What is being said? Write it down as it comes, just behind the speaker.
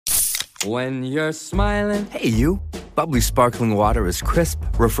When you're smiling. Hey, you. Bubbly sparkling water is crisp,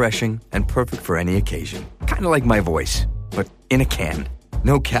 refreshing, and perfect for any occasion. Kind of like my voice, but in a can.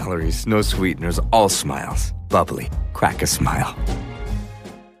 No calories, no sweeteners, all smiles. Bubbly. Crack a smile.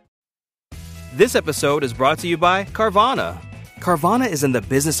 This episode is brought to you by Carvana. Carvana is in the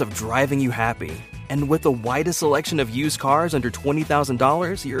business of driving you happy. And with the widest selection of used cars under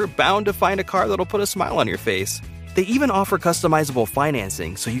 $20,000, you're bound to find a car that'll put a smile on your face. They even offer customizable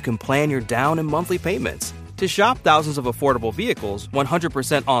financing so you can plan your down and monthly payments. To shop thousands of affordable vehicles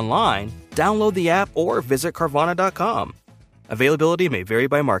 100% online, download the app or visit Carvana.com. Availability may vary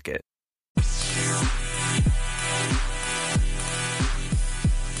by market.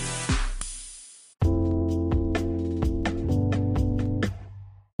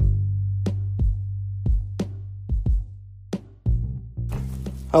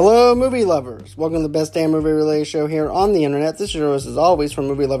 Hello, movie lovers. Welcome to the best damn movie related show here on the internet. This is your host, as always, from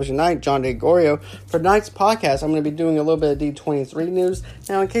Movie Lovers Unite, John DeGorio. For tonight's podcast, I'm going to be doing a little bit of D23 news.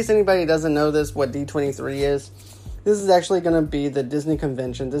 Now, in case anybody doesn't know what D23 is, this is actually going to be the Disney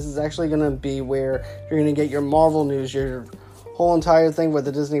convention. This is actually going to be where you're going to get your Marvel news, your whole entire thing with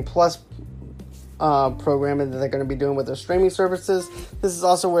the Disney Plus programming that they're going to be doing with their streaming services. This is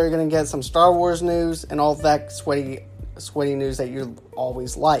also where you're going to get some Star Wars news and all that sweaty news that you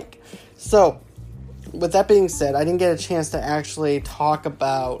always like. So, with that being said, I didn't get a chance to actually talk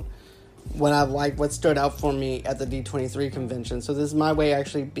about what I liked, what stood out for me at the D23 convention. So this is my way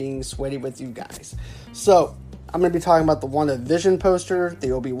actually being sweaty with you guys. So, I'm going to be talking about the WandaVision poster, the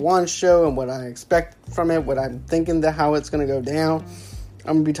Obi-Wan show, and what I expect from it, what I'm thinking how it's going to go down.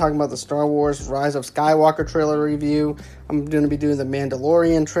 I'm going to be talking about the Star Wars Rise of Skywalker trailer review. I'm going to be doing the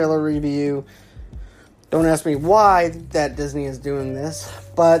Mandalorian trailer review. Don't ask me why that Disney is doing this,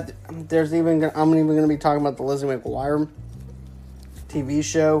 but I'm even going to be talking about the Lizzie McGuire TV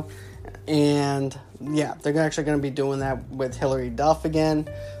show, and yeah, they're actually going to be doing that with Hilary Duff again,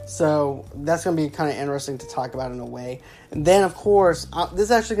 so that's going to be kind of interesting to talk about in a way. And then, of course, this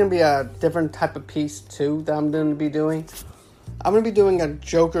is actually going to be a different type of piece, too, that I'm going to be doing. I'm going to be doing a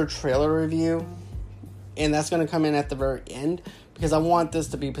Joker trailer review, and that's going to come in at the very end, because I want this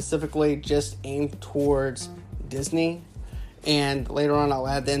to be specifically just aimed towards Disney. And later on, I'll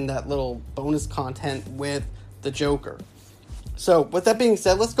add in that little bonus content with the Joker. So, with that being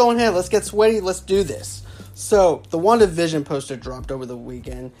said, let's go ahead. Let's get sweaty. Let's do this. So, the WandaVision poster dropped over the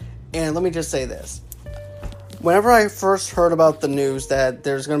weekend. And let me just say this. Whenever I first heard about the news that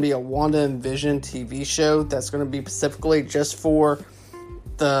there's going to be a WandaVision TV show that's going to be specifically just for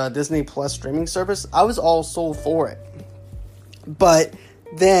the Disney Plus streaming service, I was all sold for it. But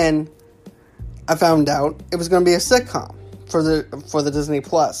then I found out it was going to be a sitcom for the Disney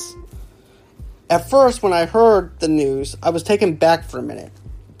Plus. At first, when I heard the news, I was taken back for a minute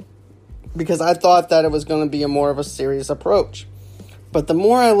because I thought that it was going to be a more of a serious approach. But the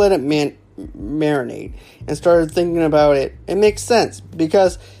more I let it marinate and started thinking about it, it makes sense,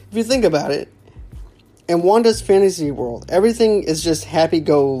 because if you think about it, in Wanda's fantasy world, everything is just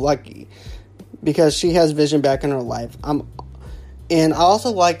happy-go-lucky because she has Vision back in her life. And I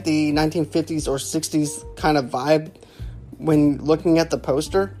also like the 1950s or 60s kind of vibe when looking at the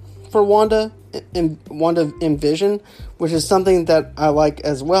poster for Wanda in Vision, which is something that I like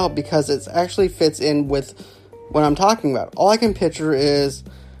as well because it actually fits in with what I'm talking about. All I can picture is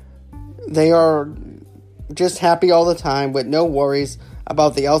they are just happy all the time with no worries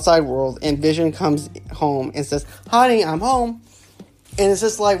about the outside world, and Vision comes home and says, "Honey, I'm home." And it's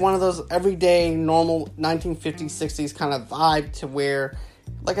just like one of those everyday, normal 1950s, 60s kind of vibe to where,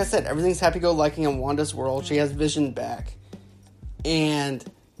 like I said, everything's happy-go-lucky in Wanda's world. She has Vision back. And,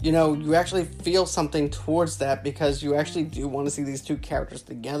 you actually feel something towards that because you actually do want to see these two characters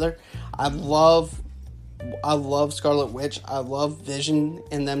together. I love Scarlet Witch. I love Vision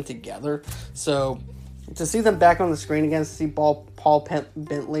and them together. So, to see them back on the screen again, to see Paul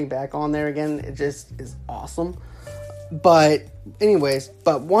Bentley back on there again, it just is awesome. But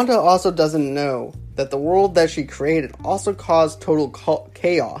Wanda also doesn't know that the world that she created also caused total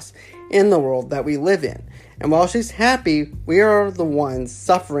chaos in the world that we live in. And while she's happy, we are the ones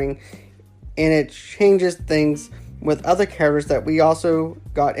suffering, and it changes things with other characters that we also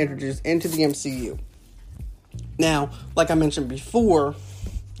got introduced into the MCU. Now, like I mentioned before,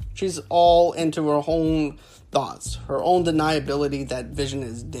 she's all into her own thoughts, her own deniability that Vision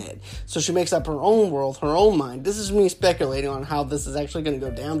is dead. So she makes up her own world, her own mind. This is me speculating on how this is actually going to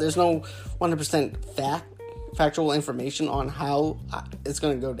go down. There's no 100% factual information on how it's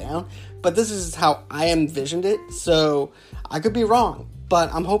going to go down, but this is how I envisioned it. So I could be wrong, but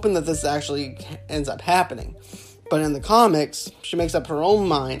I'm hoping that this actually ends up happening. But in the comics, she makes up her own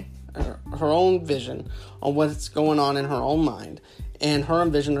mind, her own vision on what's going on in her own mind, and her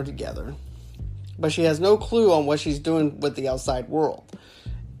and Vision are together. But she has no clue on what she's doing with the outside world.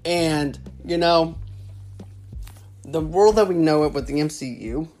 And, you know, the world that we know it with the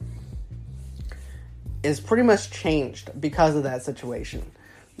MCU is pretty much changed because of that situation.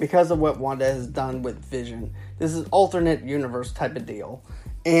 Because of what Wanda has done with Vision. This is alternate universe type of deal.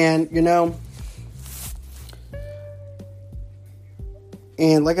 And, you know,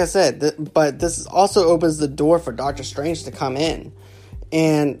 and like I said, but this also opens the door for Doctor Strange to come in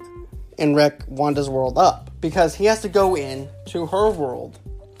and wreck Wanda's world up. Because he has to go in to her world,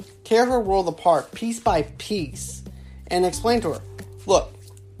 tear her world apart piece by piece, and explain to her, look,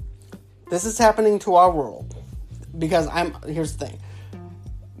 this is happening to our world. Because here's the thing.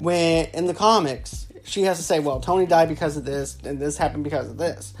 When in the comics, she has to say, well, Tony died because of this, and this happened because of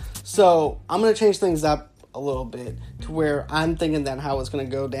this. So I'm going to change things up a little bit to where I'm thinking that how it's going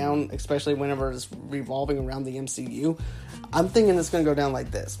to go down, especially whenever it's revolving around the MCU. I'm thinking it's going to go down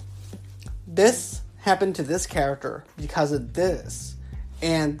like this. This happened to this character because of this.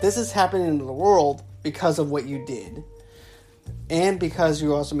 And this is happening in the world because of what you did. And because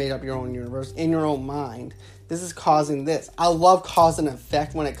you also made up your own universe in your own mind. This is causing this. I love cause and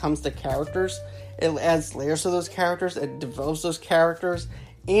effect when it comes to characters. It adds layers to those characters. It develops those characters.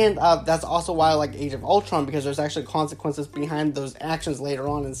 And that's also why I like Age of Ultron, because there's actually consequences behind those actions later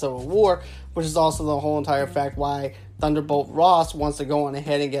on in Civil War, which is also the whole entire fact why Thunderbolt Ross wants to go on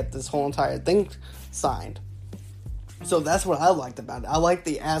ahead and get this whole entire thing signed. So that's what I liked about it. I like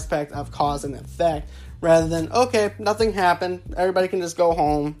the aspect of cause and effect, rather than, okay, nothing happened, everybody can just go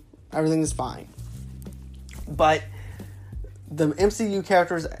home, everything is fine. But the MCU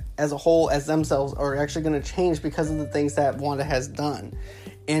characters as a whole, as themselves, are actually going to change because of the things that Wanda has done.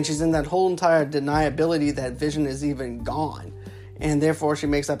 And she's in that whole entire deniability that Vision is even gone. And therefore she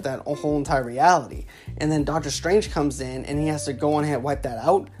makes up that whole entire reality. And then Doctor Strange comes in and he has to go on ahead and wipe that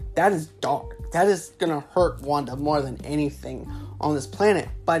out. That is dark. That is going to hurt Wanda more than anything on this planet.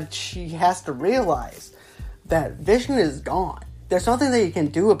 But she has to realize that Vision is gone. There's nothing that you can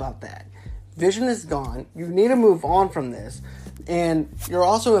do about that. Vision is gone. You need to move on from this. And you're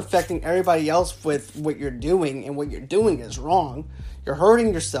also affecting everybody else with what you're doing. And what you're doing is wrong. You're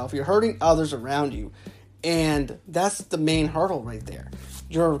hurting yourself. You're hurting others around you. And that's the main hurdle right there.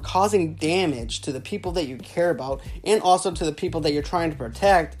 You're causing damage to the people that you care about. And also to the people that you're trying to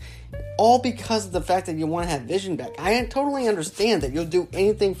protect. All because of the fact that you want to have Vision back. I totally understand that you'll do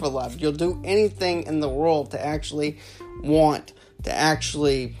anything for love. You'll do anything in the world to actually want to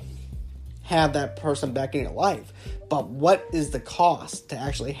actually have that person back in your life. But what is the cost to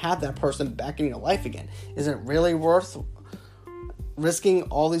actually have that person back in your life again? Is it really worth risking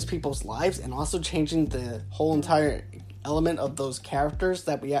all these people's lives and also changing the whole entire element of those characters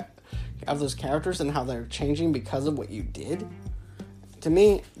that we have those characters and how they're changing because of what you did? To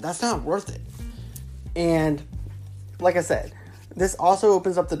me, that's not worth it. And like I said, this also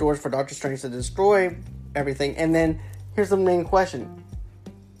opens up the doors for Doctor Strange to destroy everything. And then here's the main question.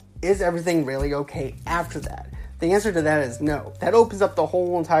 Is everything really okay after that? The answer to that is no. That opens up the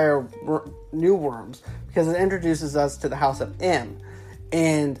whole entire new worms because it introduces us to the House of M.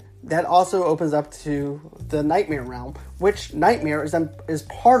 And that also opens up to the Nightmare Realm, which Nightmare is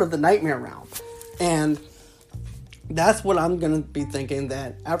part of the Nightmare Realm. And that's what I'm going to be thinking,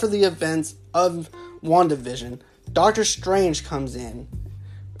 that after the events of WandaVision, Doctor Strange comes into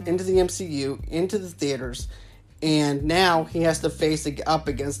the MCU, into the theaters, and now he has to face up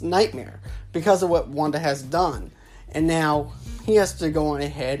against Nightmare because of what Wanda has done. And now he has to go on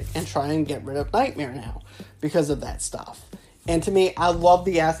ahead and try and get rid of Nightmare now because of that stuff. And to me, I love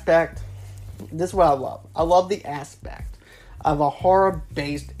the aspect. This is what I love. I love the aspect of a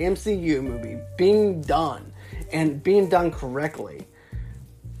horror-based MCU movie being done and being done correctly.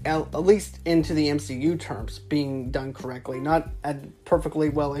 At least into the MCU terms, being done correctly. Not a perfectly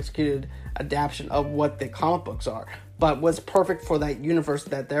well-executed adaptation of what the comic books are, but what's perfect for that universe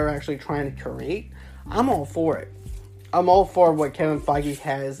that they're actually trying to create. I'm all for it. I'm all for what Kevin Feige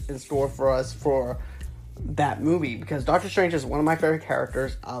has in store for us for that movie, because Doctor Strange is one of my favorite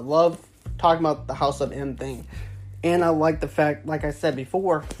characters. I love talking about the House of M thing. And I like the fact, like I said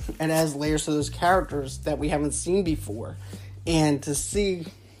before, it adds layers to those characters that we haven't seen before. And to see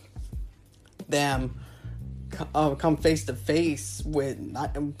them come face to face with,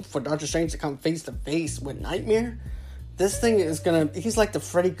 for Doctor Strange to come face to face with Nightmare, this thing is he's like the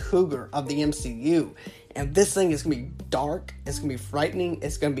Freddy Krueger of the MCU. And this thing is going to be dark, it's going to be frightening,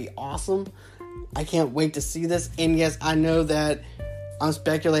 it's going to be awesome. I can't wait to see this. And yes, I know that I'm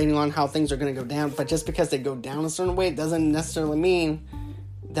speculating on how things are going to go down, but just because they go down a certain way, it doesn't necessarily mean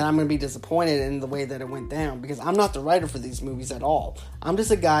that I'm going to be disappointed in the way that it went down, because I'm not the writer for these movies at all. I'm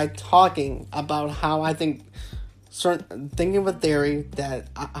just a guy talking about how I think thinking of a theory that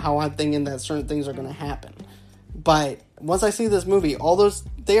how I'm thinking that certain things are going to happen. But once I see this movie, all those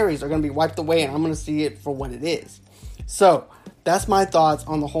theories are going to be wiped away, and I'm going to see it for what it is. So that's my thoughts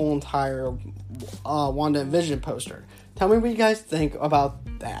on the whole entire Wanda and Vision poster. Tell me what you guys think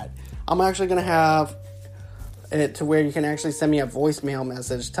about that. I'm actually going to have it to where you can actually send me a voicemail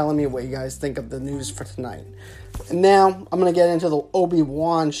message telling me what you guys think of the news for tonight. And now I'm going to get into the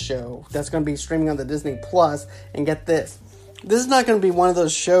Obi-Wan show that's going to be streaming on the Disney Plus. And get this. This is not going to be one of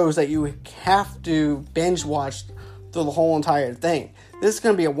those shows that you have to binge watch through the whole entire thing. This is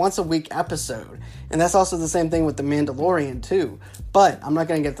going to be a once a week episode. And that's also the same thing with The Mandalorian too. But I'm not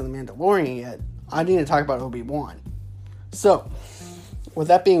going to get to The Mandalorian yet. I need to talk about Obi-Wan. So, with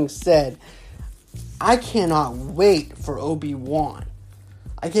that being said, I cannot wait for Obi-Wan.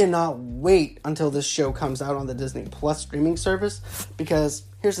 I cannot wait until this show comes out on the Disney Plus streaming service, because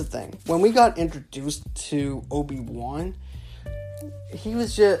here's the thing. When we got introduced to Obi-Wan, he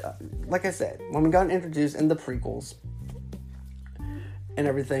was just, like I said, when we got introduced in the prequels and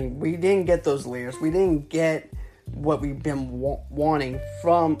everything, we didn't get those layers. We didn't get what we've been wanting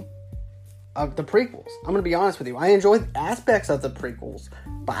from the prequels. I'm going to be honest with you. I enjoyed aspects of the prequels,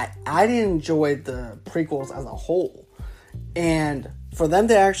 but I didn't enjoy the prequels as a whole. And for them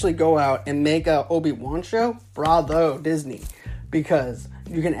to actually go out and make a Obi-Wan show, bravo, Disney. Because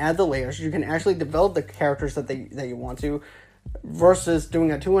you can add the layers, you can actually develop the characters that you want to, versus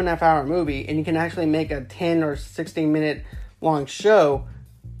doing a 2.5 hour movie, and you can actually make a 10 or 16 minute long show,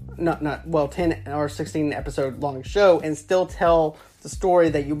 10 or 16 episode long show, and still tell the story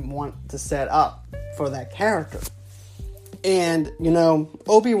that you want to set up for that character. And,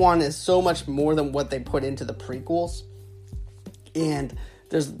 Obi-Wan is so much more than what they put into the prequels. And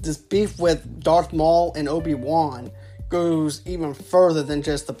there's this beef with Darth Maul and Obi-Wan goes even further than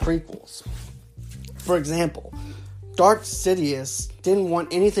just the prequels. For example, Darth Sidious didn't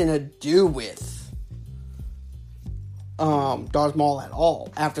want anything to do with Darth Maul at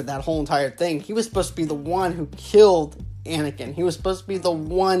all after that whole entire thing. He was supposed to be the one who killed Anakin. He was supposed to be the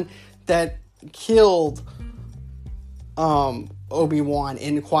one that killed Obi-Wan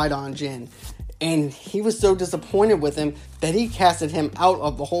and Qui-Gon Jinn. And he was so disappointed with him that he casted him out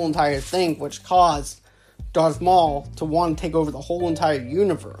of the whole entire thing, which caused Darth Maul to want to take over the whole entire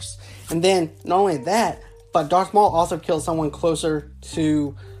universe. And then, not only that, but Darth Maul also killed someone closer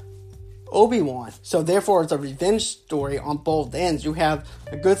to Obi-Wan. So therefore, it's a revenge story on both ends. You have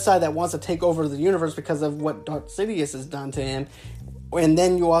a good side that wants to take over the universe because of what Darth Sidious has done to him. And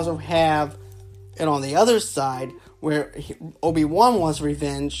then you also have it on the other side, where Obi-Wan wants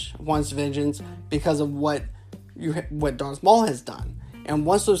vengeance because of what Darth Maul has done. And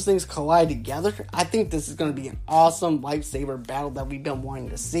once those things collide together, I think this is going to be an awesome lightsaber battle that we've been wanting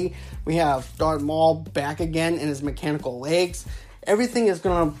to see. We have Darth Maul back again in his mechanical legs. Everything is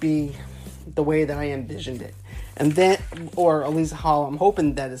going to be the way that I envisioned it. And then, or at least how I'm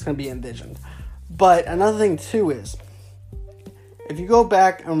hoping that it's going to be envisioned. But another thing too is, if you go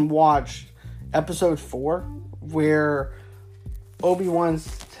back and watch episode 4, where Obi-Wan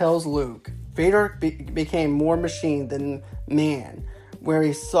tells Luke, Vader became more machine than man, where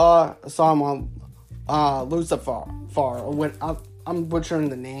he saw him on Lucifer. I'm butchering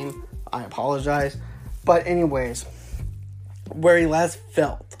the name, I apologize. But anyways, where he last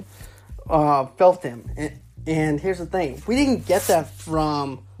felt him. And here's the thing, we didn't get that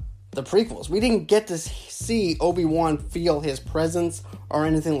from the prequels. We didn't get to see Obi-Wan feel his presence or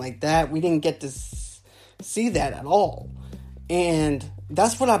anything like that. We didn't get to see that at all. And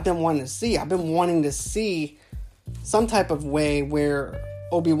that's what I've been wanting to see. I've been wanting to see some type of way where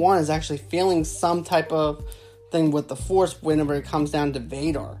Obi-Wan is actually feeling some type of thing with the Force whenever it comes down to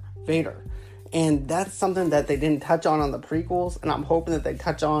Vader. And that's something that they didn't touch on the prequels, and I'm hoping that they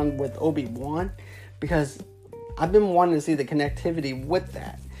touch on with Obi-Wan, because I've been wanting to see the connectivity with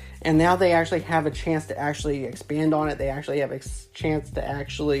that. And now they actually have a chance to actually expand on it. They actually have a chance to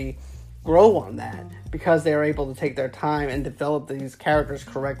actually grow on that, because they are able to take their time and develop these characters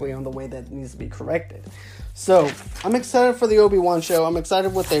correctly on the way that needs to be corrected. So, I'm excited for the Obi-Wan show. I'm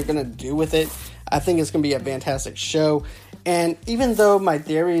excited what they're going to do with it. I think it's going to be a fantastic show. And even though my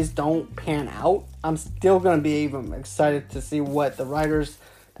theories don't pan out, I'm still going to be even excited to see what the writers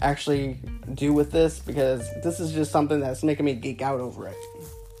actually do with this, because this is just something that's making me geek out over it.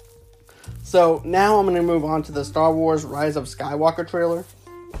 So, now I'm going to move on to the Star Wars Rise of Skywalker trailer.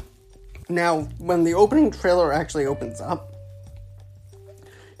 Now, when the opening trailer actually opens up,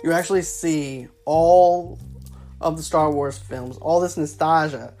 you actually see all of the Star Wars films, all this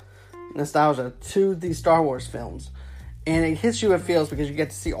nostalgia to the Star Wars films. And it hits you, it feels, because you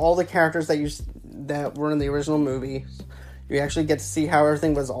get to see all the characters that were in the original movies. You actually get to see how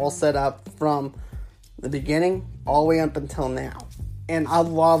everything was all set up from the beginning all the way up until now. And I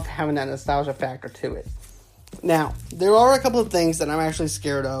love having that nostalgia factor to it. Now, there are a couple of things that I'm actually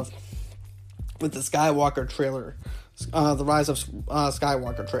scared of with the Skywalker trailer, the Rise of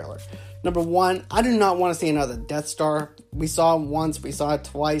Skywalker trailer. Number one, I do not want to see another Death Star. We saw it once, we saw it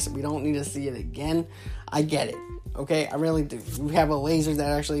twice, we don't need to see it again. I get it, okay? I really do. We have a laser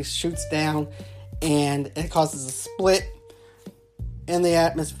that actually shoots down, and it causes a split in the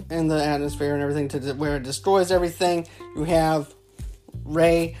atmosphere and everything to where it destroys everything. You have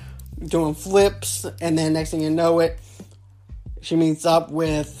Rey doing flips, and then next thing you know it, she meets up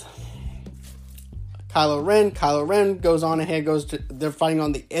with Kylo Ren. Kylo Ren goes on ahead, they're fighting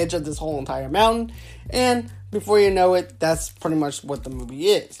on the edge of this whole entire mountain, and before you know it, that's pretty much what the movie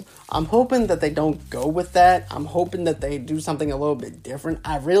is. I'm hoping that they don't go with that. I'm hoping that they do something a little bit different.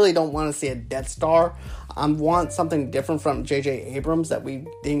 I really don't want to see a Death Star. I want something different from J.J. Abrams that we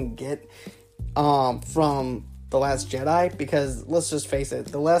didn't get from The Last Jedi, because let's just face it,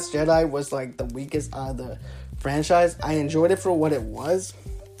 The Last Jedi was like the weakest out of the franchise. I enjoyed it for what it was,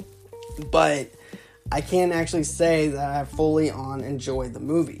 but I can't actually say that I fully enjoyed the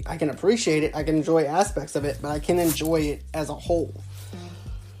movie. I can appreciate it, I can enjoy aspects of it, but I can't enjoy it as a whole.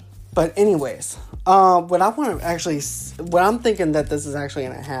 But anyways, what I'm thinking that this is actually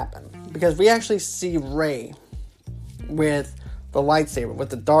going to happen, because we actually see Rey with the lightsaber, with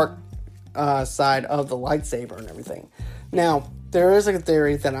the dark side of the lightsaber and everything. Now, there is a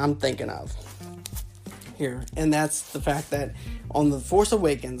theory that I'm thinking of here, and that's the fact that on The Force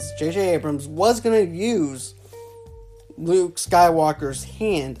Awakens, J.J. Abrams was going to use Luke Skywalker's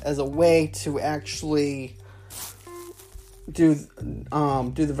hand as a way to actually do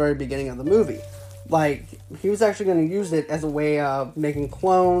the very beginning of the movie. Like, he was actually going to use it as a way of making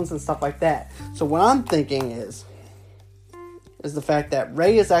clones and stuff like that. So what I'm thinking is the fact that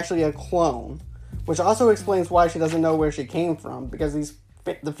Rey is actually a clone, which also explains why she doesn't know where she came from, because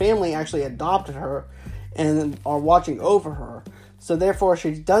the family actually adopted her and are watching over her. So therefore,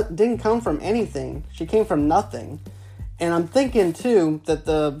 she didn't come from anything. She came from nothing. And I'm thinking, too, that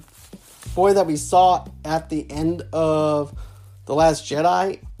the boy that we saw at the end of The Last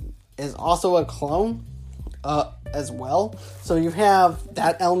Jedi is also a clone as well. So you have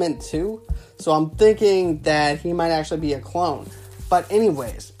that element, too. So I'm thinking that he might actually be a clone. But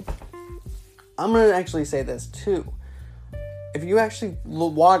anyways, I'm going to actually say this, too. If you actually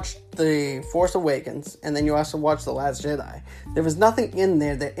watch The Force Awakens, and then you also watch The Last Jedi, there was nothing in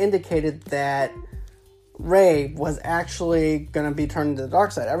there that indicated that Rey was actually going to be turned to the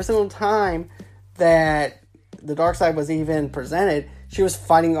dark side. Every single time that the dark side was even presented, she was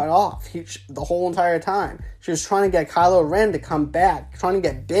fighting it off the whole entire time. She was trying to get Kylo Ren to come back, trying to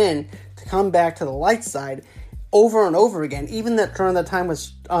get Ben to come back to the light side over and over again. Even during the time with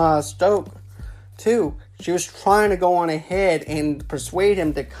Snoke, too, she was trying to go on ahead and persuade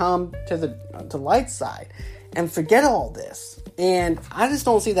him to come to the light side and forget all this. And I just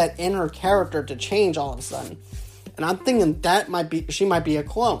don't see that in her character to change all of a sudden. And I'm thinking she might be a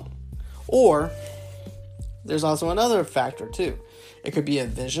clone. Or there's also another factor too. It could be a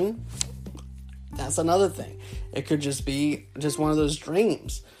vision. That's another thing. It could just be one of those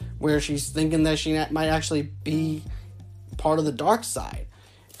dreams where she's thinking that she might actually be part of the dark side.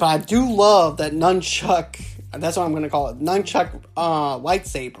 But I do love that nunchuck, that's what I'm going to call it, nunchuck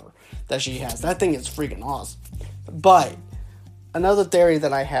lightsaber that she has. That thing is freaking awesome. But another theory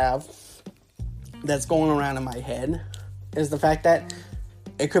that I have that's going around in my head is the fact that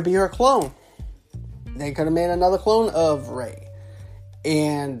it could be her clone. They could have made another clone of Rey.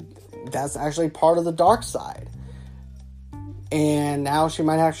 And that's actually part of the dark side. And now she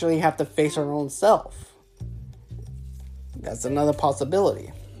might actually have to face her own self. That's another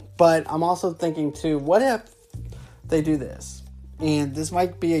possibility. But I'm also thinking too, what if they do this? And this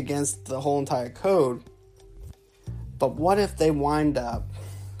might be against the whole entire code. But what if they wind up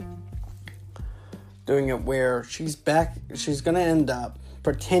doing it where she's going to end up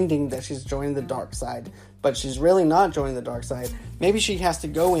pretending that she's joining the dark side, but she's really not joining the dark side. Maybe she has to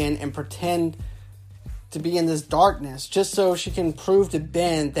go in and pretend to be in this darkness just so she can prove to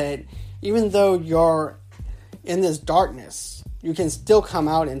Ben that even though you're in this darkness, you can still come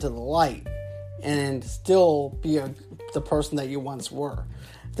out into the light and still be the person that you once were.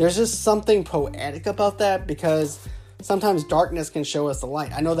 There's just something poetic about that, because sometimes darkness can show us the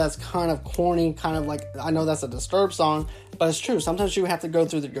light. I know that's kind of corny, I know that's a Disturbed song, but it's true. Sometimes you have to go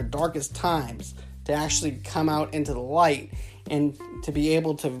through your darkest times to actually come out into the light and to be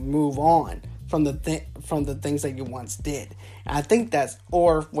able to move on from the things that you once did. And I think that's,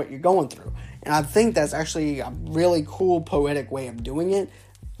 or what you're going through. And I think that's actually a really cool poetic way of doing it.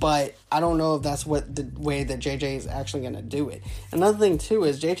 But I don't know if that's what the way that JJ is actually going to do it. Another thing, too,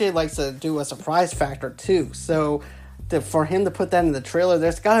 is JJ likes to do a surprise factor, too. So for him to put that in the trailer,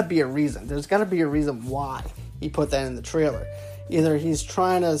 there's got to be a reason. There's got to be a reason why he put that in the trailer. Either he's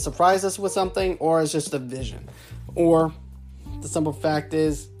trying to surprise us with something, or it's just a vision. Or the simple fact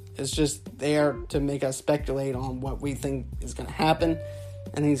is, it's just there to make us speculate on what we think is going to happen.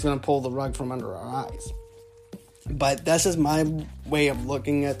 And he's going to pull the rug from under our eyes. But that's just my way of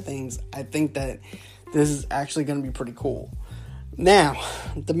looking at things. I think that this is actually going to be pretty cool. Now,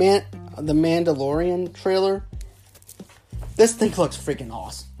 the Mandalorian trailer. This thing looks freaking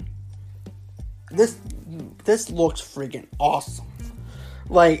awesome. This looks freaking awesome.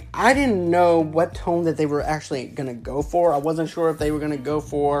 Like, I didn't know what tone that they were actually going to go for. I wasn't sure if they were going to go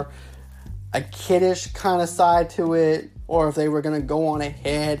for a kiddish kind of side to it, or if they were going to go on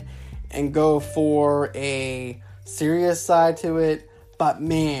ahead and go for a serious side to it. But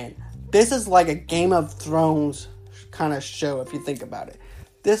man, this is like a Game of Thrones kind of show if you think about it.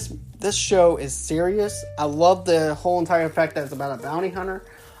 This show is serious. I love the whole entire fact that it's about a bounty hunter.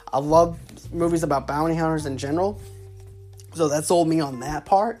 I love movies about bounty hunters in general. So that sold me on that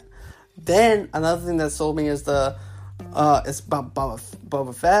part. Then another thing that sold me is it's about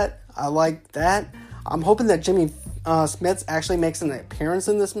Boba Fett. I like that. I'm hoping that Jimmy Smits actually makes an appearance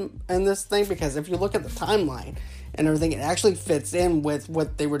in this thing, because if you look at the timeline and everything, it actually fits in with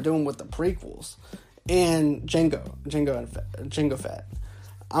what they were doing with the prequels and Jango Fett.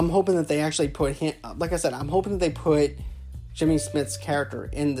 I'm hoping that they actually put him, like I said, I'm hoping that they put Jimmy Smits' character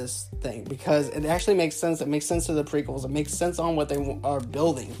in this thing, because it actually makes sense. It makes sense to the prequels. It makes sense on what they are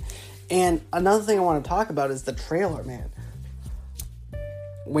building. And another thing I want to talk about is the trailer, man.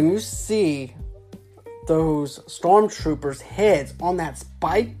 When you see those stormtroopers' heads on that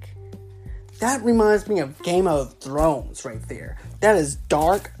spike, that reminds me of Game of Thrones right there. That is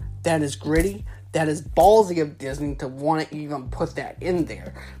dark. That is gritty. That is ballsy of Disney to want to even put that in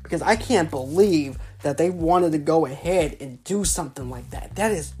there. Because I can't believe that they wanted to go ahead and do something like that.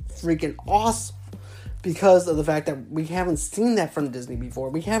 That is freaking awesome. Because of the fact that we haven't seen that from Disney before.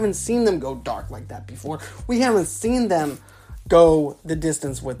 We haven't seen them go dark like that before. We haven't seen them go the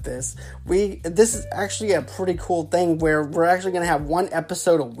distance with this. This is actually a pretty cool thing where we're actually going to have one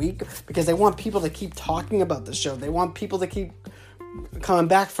episode a week, because they want people to keep talking about the show. They want people to keep coming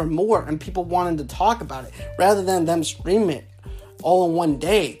back for more, and people wanting to talk about it rather than them stream it all in one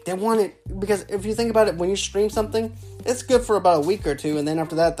day. They want it, because if you think about it, when you stream something, it's good for about a week or two, and then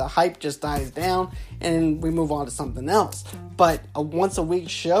after that the hype just dies down and we move on to something else. But a once a week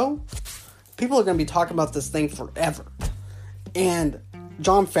show, people are going to be talking about this thing forever. And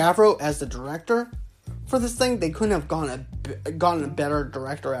Jon Favreau as the director for this thing, they couldn't have gotten a better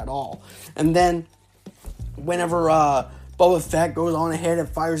director at all. And then whenever Boba Fett goes on ahead and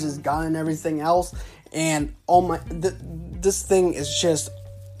fires his gun and everything else, and this thing is just,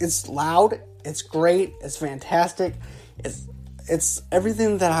 it's loud, it's great, it's fantastic, it's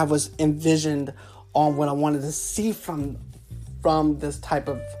everything that I was envisioned on what I wanted to see from this type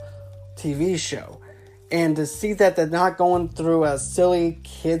of TV show. And to see that they're not going through a silly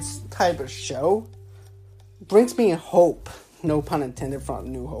kids type of show brings me hope. No pun intended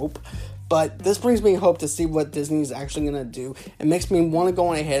from New Hope. But this brings me hope to see what Disney's actually going to do. It makes me want to go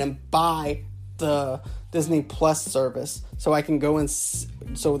on ahead and buy the Disney Plus service so I can go and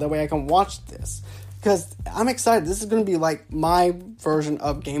so that way I can watch this. Because I'm excited. This is going to be like my version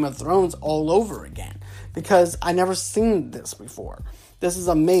of Game of Thrones all over again. Because I never seen this before. This is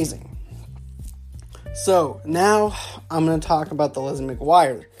amazing. So, now I'm going to talk about the Lizzie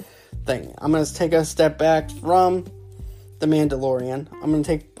McGuire thing. I'm going to take a step back from The Mandalorian. I'm going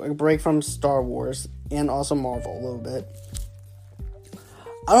to take a break from Star Wars and also Marvel a little bit.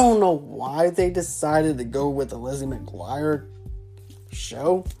 I don't know why they decided to go with the Lizzie McGuire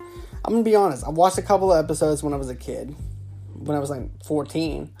show. I'm going to be honest. I watched a couple of episodes when I was a kid. When I was like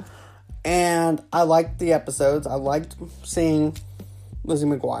 14. And I liked the episodes. I liked seeing Lizzie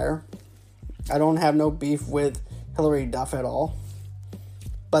McGuire. I don't have no beef with Hilary Duff at all.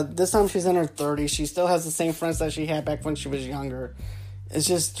 But this time she's in her 30s. She still has the same friends that she had back when she was younger. It's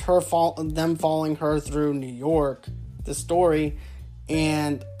just them following her through New York, the story.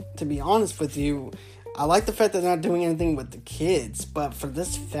 And to be honest with you, I like the fact that they're not doing anything with the kids. But for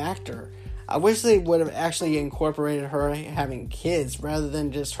this factor, I wish they would have actually incorporated her having kids rather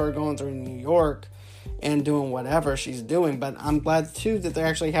than just her going through New York and doing whatever she's doing. But I'm glad too that they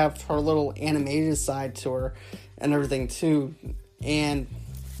actually have her little animated side to her and everything too.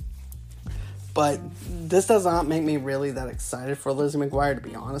 But this does not make me really that excited for Lizzie McGuire, to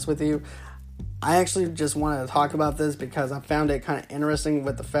be honest with you. I actually just wanted to talk about this because I found it kind of interesting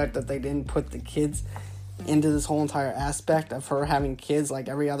with the fact that they didn't put the kids into this whole entire aspect of her having kids like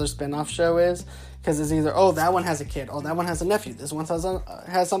every other spin-off show is. Because it's either, oh, that one has a kid, oh, that one has a nephew, this one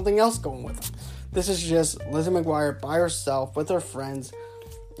has something else going with them. This is just Lizzie McGuire by herself with her friends,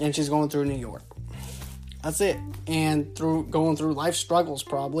 and she's going through New York. That's it. And going through life struggles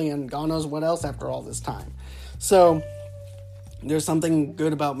probably, and God knows what else after all this time. So there's something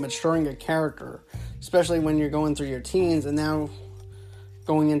good about maturing a character, especially when you're going through your teens and now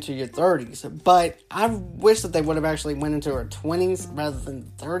going into your 30s. But I wish that they would have actually went into her 20s rather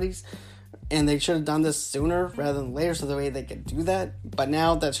than 30s. And they should have done this sooner rather than later so the way they could do that. But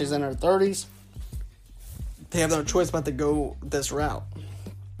now that she's in her 30s, they have no choice but to go this route.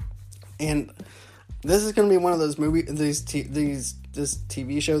 And this is going to be one of those this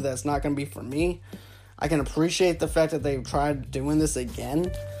TV show that's not going to be for me. I can appreciate the fact that they've tried doing this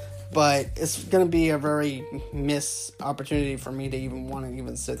again, but it's going to be a very missed opportunity for me to even want to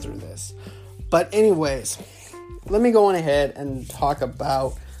even sit through this. But anyways, let me go on ahead and talk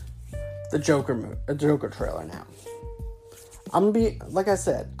about the Joker trailer now. I'm going to be, like I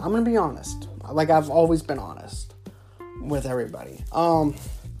said, I'm going to be honest. Like I've always been honest with everybody. I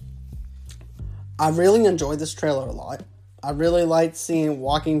really enjoyed this trailer a lot. I really liked seeing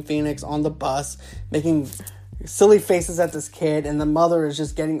Joaquin Phoenix on the bus, making silly faces at this kid, and the mother is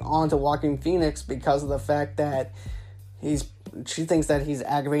just getting on to Joaquin Phoenix because of the fact that she thinks that he's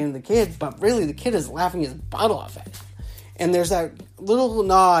aggravating the kid, but really the kid is laughing his butt off at him. And there's that little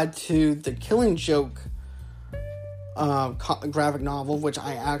nod to the Killing Joke graphic novel, which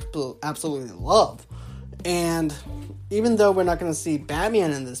I absolutely love. And even though we're not going to see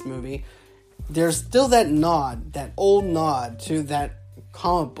Batman in this movie, there's still that nod, that old nod to that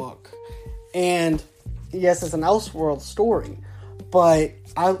comic book. And yes, it's an Elseworld story, but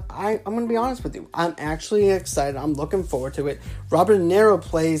I'm going to be honest with you. I'm actually excited. I'm looking forward to it. Robert De Niro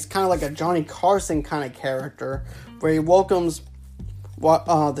plays kind of like a Johnny Carson kind of character, where he welcomes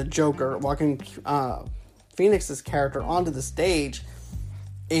the Joker, Joaquin Phoenix's character, onto the stage.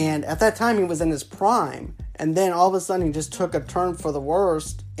 And at that time, he was in his prime. And then all of a sudden, he just took a turn for the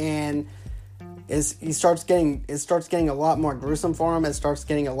worst, and it starts getting a lot more gruesome for him. It's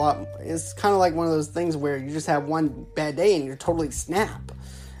kind of like one of those things where you just have one bad day and you're totally snap.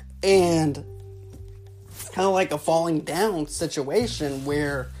 And it's kind of like a falling down situation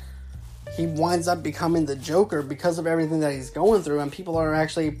where he winds up becoming the Joker because of everything that he's going through, and people are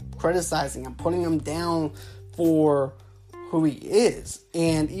actually criticizing him, putting him down for who he is.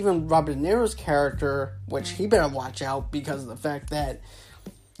 And even Robert De Niro's character, which he better watch out because of the fact that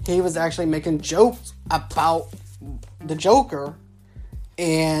he was actually making jokes about the Joker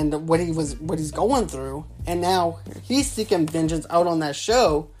and what he's going through, and now he's seeking vengeance out on that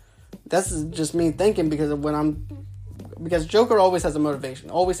show. That's just me thinking because Joker always has a motivation,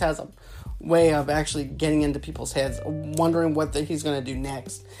 always has a way of actually getting into people's heads, wondering what he's going to do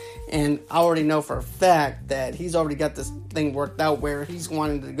next. And I already know for a fact that he's already got this thing worked out where he's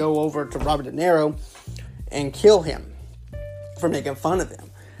wanting to go over to Robert De Niro and kill him for making fun of him.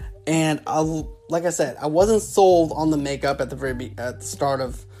 And like I said, I wasn't sold on the makeup at the start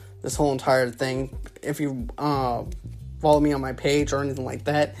of this whole entire thing. If you follow me on my page or anything like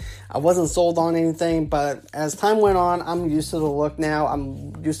that, I wasn't sold on anything. But as time went on, I'm used to the look now.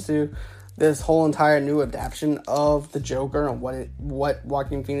 I'm used to this whole entire new adaptation of the Joker and what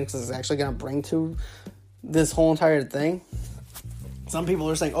Joaquin Phoenix is actually going to bring to this whole entire thing. Some people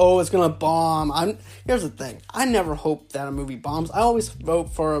are saying, oh, it's going to bomb. Here's the thing. I never hope that a movie bombs. I always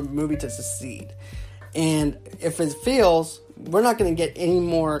vote for a movie to succeed. And if it fails, we're not going to get any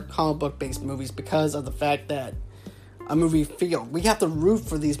more comic book-based movies because of the fact that a movie failed. We have to root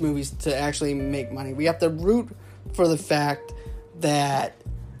for these movies to actually make money. We have to root for the fact that,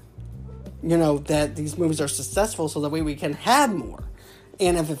 that these movies are successful so that way we can have more.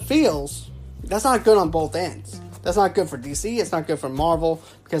 And if it fails, that's not good on both ends. That's not good for DC. It's not good for Marvel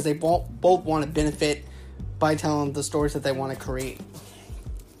because they both want to benefit by telling the stories that they want to create.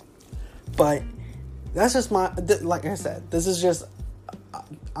 But that's just like I said, this is just,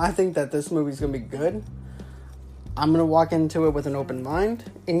 I think that this movie is going to be good. I'm going to walk into it with an open mind.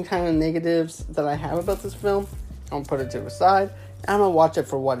 Any kind of negatives that I have about this film, I'm going to put it to the side. I'm going to watch it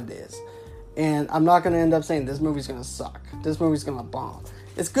for what it is. And I'm not going to end up saying this movie's going to suck. This movie's going to bomb.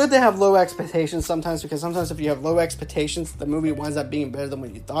 it's good to have low expectations sometimes, because sometimes if you have low expectations, the movie winds up being better than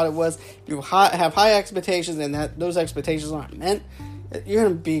what you thought it was. If you have high expectations and that those expectations aren't met, you're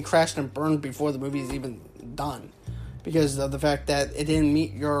going to be crashed and burned before the movie is even done, because of the fact that it didn't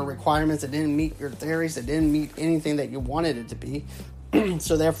meet your requirements, it didn't meet your theories, it didn't meet anything that you wanted it to be,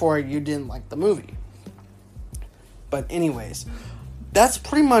 so therefore you didn't like the movie. But anyways, that's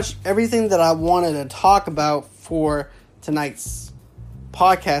pretty much everything that I wanted to talk about for tonight's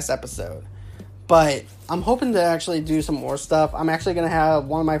podcast episode. But I'm hoping to actually do some more stuff. I'm actually going to have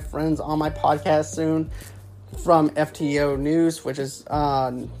one of my friends on my podcast soon from FTO News, which is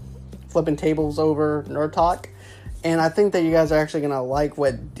flipping tables over Nerd Talk. And I think that you guys are actually going to like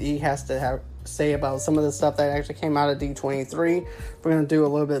what D has to say about some of the stuff that actually came out of D23. We're going to do a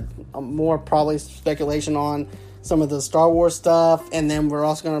little bit more probably speculation on some of the Star Wars stuff. And then we're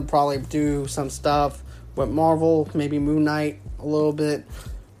also going to probably do some stuff with Marvel, maybe Moon Knight a little bit,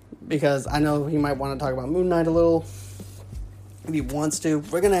 because I know he might want to talk about Moon Knight a little if he wants to.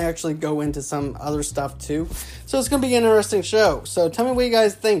 We're going to actually go into some other stuff too, so it's going to be an interesting show. So tell me what you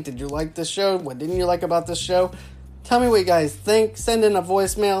guys think. Did you like this show? What didn't you like about this show? Tell me what you guys think. Send in a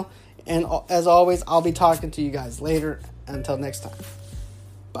voicemail, and as always, I'll be talking to you guys later. Until next time,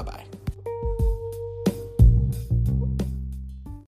 bye bye.